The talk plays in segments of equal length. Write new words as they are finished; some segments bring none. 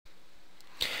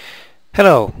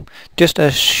Hello, just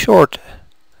a short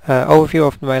overview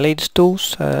of my latest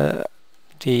tools,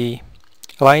 the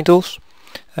align tools.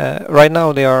 Right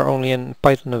now they are only in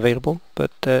Python available,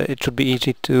 but it should be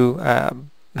easy to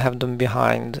have them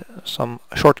behind some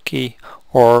short key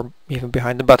or even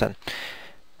behind the button.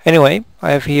 Anyway,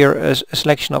 I have here a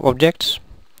selection of objects.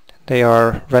 They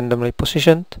are randomly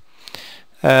positioned,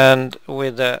 and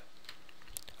with the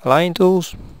align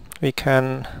tools we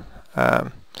can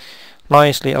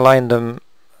nicely align them,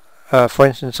 for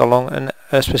instance, along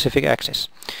a specific axis.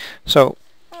 So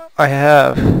I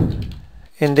have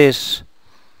in this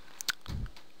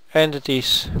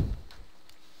entities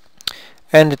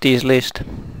list,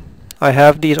 I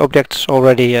have these objects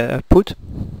already put,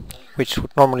 which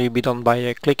would normally be done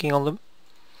by clicking on them,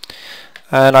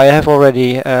 and I have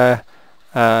already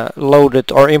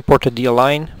loaded or imported the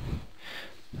align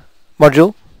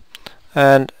module,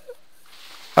 and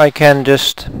I can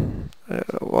just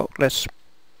well, let's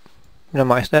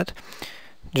minimize that.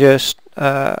 Just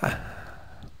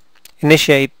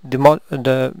initiate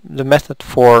the method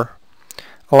for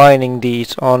aligning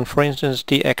these on, for instance,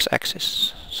 the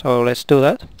x-axis. So let's do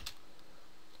that,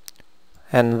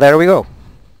 and there we go.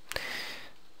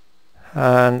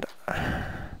 And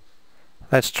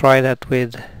let's try that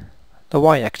with the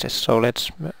y-axis. So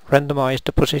let's randomize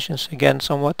the positions again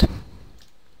somewhat.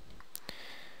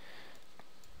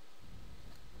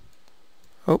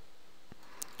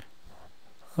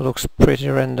 Looks pretty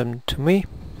random to me.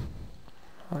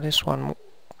 This one.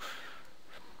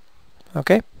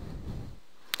 Okay.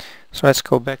 So let's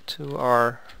go back to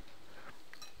our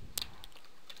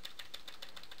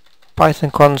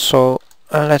Python console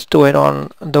and let's do it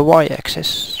on the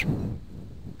y-axis.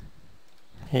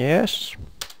 Yes.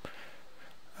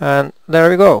 And there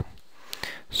we go.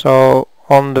 So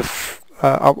on the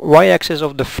y-axis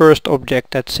of the first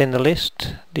object that's in the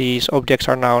list, these objects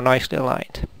are now nicely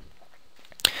aligned.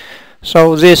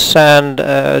 So this and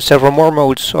several more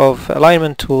modes of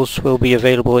alignment tools will be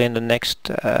available in the next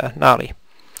Naali.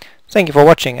 Thank you for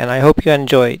watching, and I hope you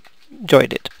enjoyed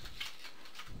it.